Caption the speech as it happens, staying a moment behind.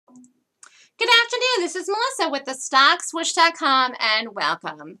Good afternoon. This is Melissa with the StockSwoosh.com and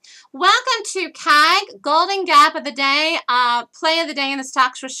welcome. Welcome to CAG, Golden Gap of the Day, play of the day in the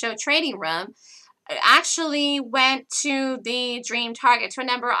Stock Swoosh Show trading room. I actually went to the dream target to a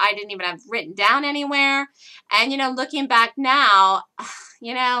number I didn't even have written down anywhere. And, looking back now,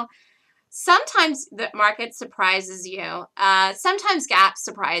 sometimes the market surprises you. Sometimes gaps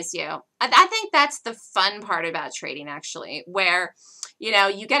surprise you. I think that's the fun part about trading, actually, where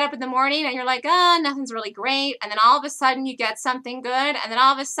you get up in the morning and you're like, oh, nothing's really great. And then all of a sudden you get something good. And then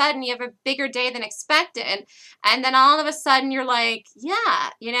all of a sudden you have a bigger day than expected. And then all of a sudden you're like, yeah,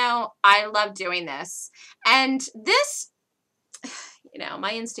 I love doing this. And this,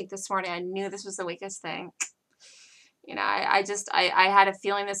 my instinct this morning, I knew this was the weakest thing. I had a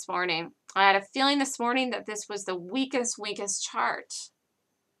feeling this morning. I had a feeling this morning that this was the weakest chart.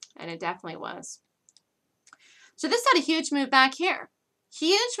 And it definitely was. So this had a huge move back here.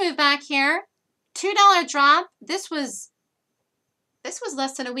 Huge move back here. $2 drop. This was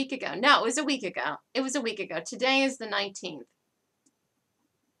less than a week ago. No, it was a week ago. It was a week ago. Today is the 19th. It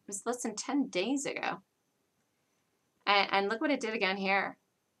was less than 10 days ago. And look what it did again here.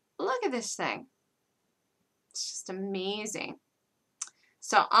 Look at this thing. It's just amazing.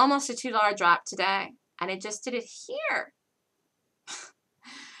 So almost a $2 drop today. And it just did it here.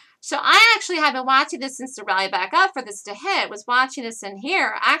 So I actually have been watching this since the rally back up for this to hit. Was watching this in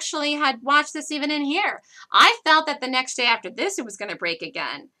here. Actually had watched this even in here. I felt that the next day after this it was going to break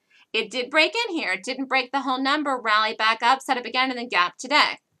again. It did break in here. It didn't break the whole number. Rally back up, set up again, and then gap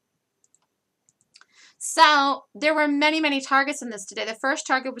today. So there were many targets in this today. The first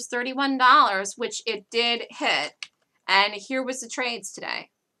target was $31, which it did hit. And here was the trades today.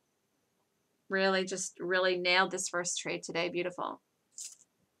 Really nailed this first trade today. Beautiful.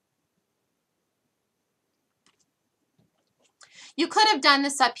 You could have done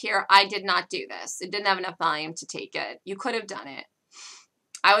this up here. I did not do this. It didn't have enough volume to take it. You could have done it.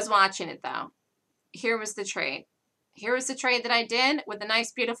 I was watching it though. Here was the trade. Here was the trade that I did with a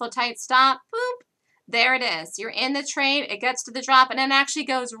nice, beautiful, tight stop. Boop. There it is. You're in the trade. It gets to the drop and then actually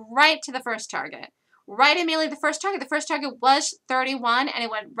goes right to the first target. Right immediately the first target. The first target was 31 and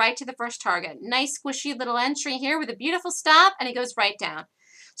it went right to the first target. Nice squishy little entry here with a beautiful stop and it goes right down.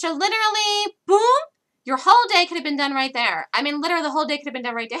 So literally, boom. Your whole day could have been done right there. I mean, literally the whole day could have been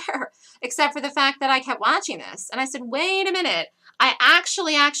done right there, except for the fact that I kept watching this. And I said, wait a minute. I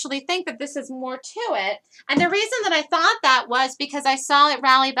actually think that this is more to it. And the reason that I thought that was because I saw it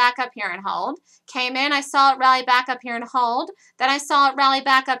rally back up here and hold. Came in, I saw it rally back up here and hold. Then I saw it rally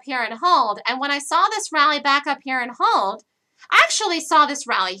back up here and hold. And when I saw this rally back up here and hold, I actually saw this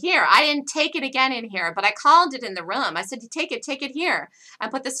rally here. I didn't take it again in here, but I called it in the room. I said, take it here.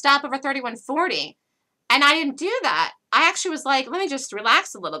 And put the stop over 31.40. And I didn't do that. I actually was like, let me just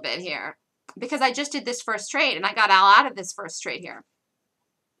relax a little bit here because I just did this first trade and I got all out of this first trade here.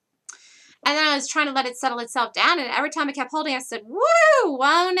 And then I was trying to let it settle itself down. And every time I kept holding, I said, woo,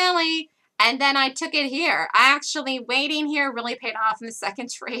 whoa, Nelly. And then I took it here. I actually, waiting here really paid off in the second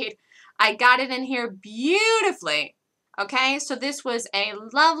trade. I got it in here beautifully. Okay, so this was a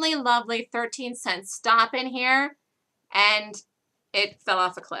lovely 13-cent stop in here. And it fell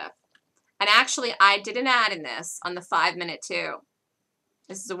off a cliff. And actually, I did an ad in this on the 5-minute too.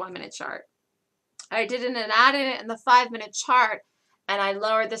 This is a 1-minute chart. I did an ad in it in the 5-minute chart, and I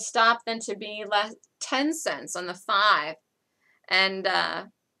lowered the stop then to be less 10 cents on the 5. And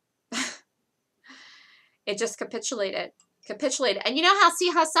it just capitulated. And you know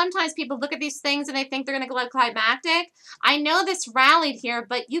how sometimes people look at these things and they think they're going to go climactic? I know this rallied here,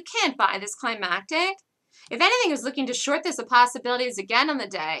 but you can't buy this climactic. If anything, it was looking to short this, a possibility is again on the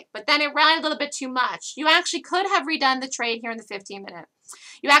day. But then it rallied a little bit too much. You actually could have redone the trade here in the 15-minute.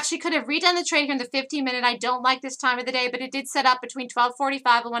 You actually could have redone the trade here in the 15-minute. I don't like this time of the day, but it did set up between 12:45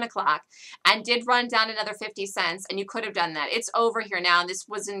 and 1 o'clock and did run down another 50 cents, and you could have done that. It's over here now, and this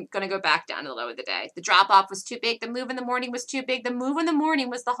wasn't going to go back down to the low of the day. The drop-off was too big. The move in the morning was too big. The move in the morning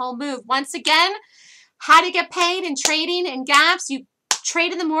was the whole move. Once again, how to get paid in trading and gaps. You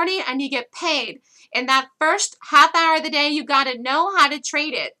trade in the morning, and you get paid. In that first half hour of the day, you got to know how to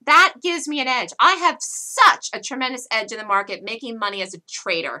trade it. That gives me an edge. I have such a tremendous edge in the market making money as a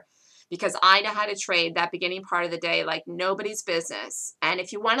trader because I know how to trade that beginning part of the day like nobody's business. And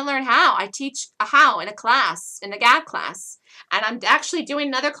if you want to learn how, I teach a how in a class, in the gap class. And I'm actually doing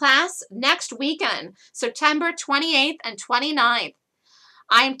another class next weekend, September 28th and 29th.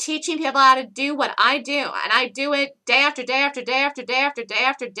 I am teaching people how to do what I do. And I do it day after day after day after day after day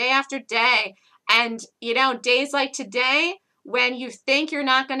after day after day. And, days like today, when you think you're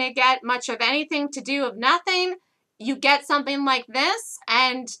not going to get much of anything to do of nothing, you get something like this,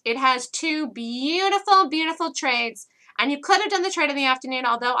 and it has two beautiful, beautiful trades. And you could have done the trade in the afternoon,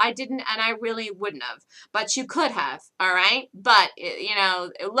 although I didn't, and I really wouldn't have. But you could have, all right? But, you know,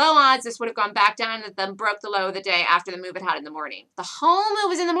 low odds, this would have gone back down and then broke the low of the day after the move it had in the morning. The whole move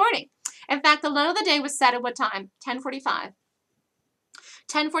was in the morning. In fact, the low of the day was set at what time? 10:45.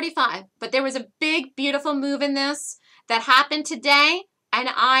 10:45. But there was a big, beautiful move in this that happened today. And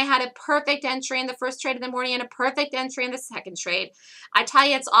I had a perfect entry in the first trade of the morning and a perfect entry in the second trade. I tell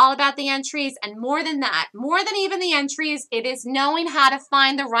you, it's all about the entries. And more than that, more than even the entries, it is knowing how to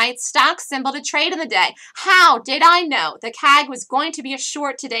find the right stock symbol to trade in the day. How did I know the CAG was going to be a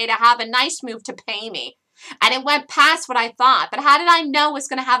short today to have a nice move to pay me? And it went past what I thought. But how did I know it was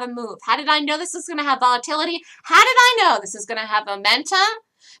going to have a move? How did I know this was going to have volatility? How did I know this is going to have momentum?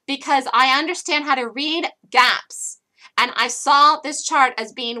 Because I understand how to read gaps. And I saw this chart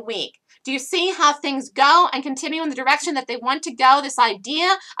as being weak. Do you see how things go and continue in the direction that they want to go? This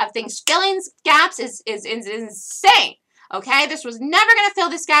idea of things filling gaps is insane. Okay, this was never going to fill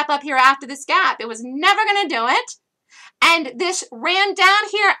this gap up here after this gap. It was never going to do it. And this ran down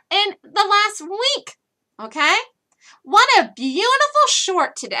here in the last week. Okay, what a beautiful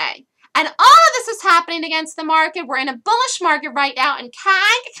short today. And all of this is happening against the market. We're in a bullish market right now, and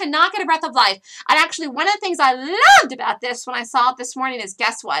CAG cannot get a breath of life. And actually, one of the things I loved about this when I saw it this morning is,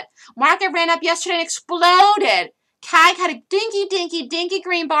 guess what? Market ran up yesterday and exploded. CAG had a dinky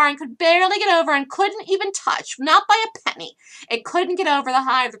green bar and could barely get over and couldn't even touch, not by a penny. It couldn't get over the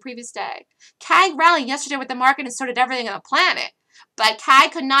high of the previous day. CAG rallied yesterday with the market and so did everything on the planet. But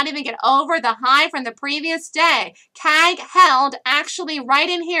CAG could not even get over the high from the previous day. CAG held actually right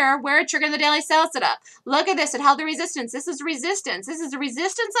in here where it triggered the daily sales setup. Look at this. It held the resistance. This is resistance. This is the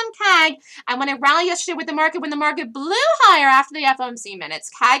resistance on CAG. And when it rallied yesterday with the market, when the market blew higher after the FOMC minutes,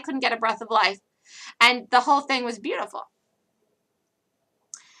 CAG couldn't get a breath of life. And the whole thing was beautiful.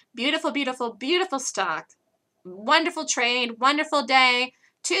 Beautiful, beautiful, beautiful stock. Wonderful trade. Wonderful day.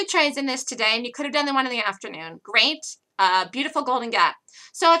 2 trades in this today, and you could have done the one in the afternoon. Great. Beautiful golden gap.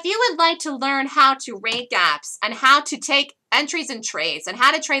 So if you would like to learn how to rate gaps and how to take entries and trades and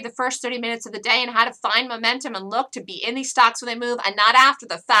how to trade the first 30 minutes of the day and how to find momentum and look to be in these stocks when they move and not after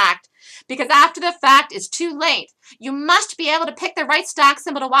the fact, because after the fact is too late. You must be able to pick the right stock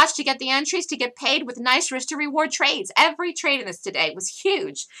symbol to watch to get the entries to get paid with nice risk to reward trades. Every trade in this today was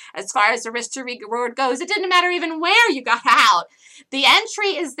huge as far as the risk to reward goes. It didn't matter even where you got out. The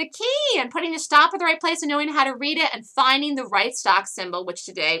entry is the key, and putting the stop at the right place and knowing how to read it and finding the right stock symbol, which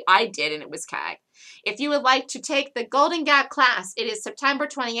today I did, and it was CAG. If you would like to take the Golden Gap class, it is September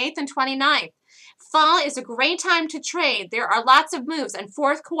 28th and 29th. Fall is a great time to trade. There are lots of moves, and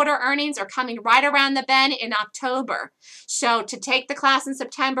fourth quarter earnings are coming right around the bend in October. So to take the class in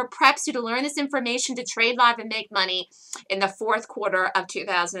September preps you to learn this information to trade live and make money in the fourth quarter of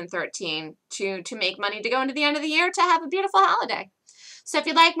 2013 to make money to go into the end of the year to have a beautiful holiday. So if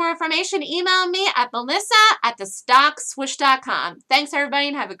you'd like more information, email me at melissa@thestockswoosh.com. Thanks, everybody,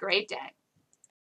 and have a great day.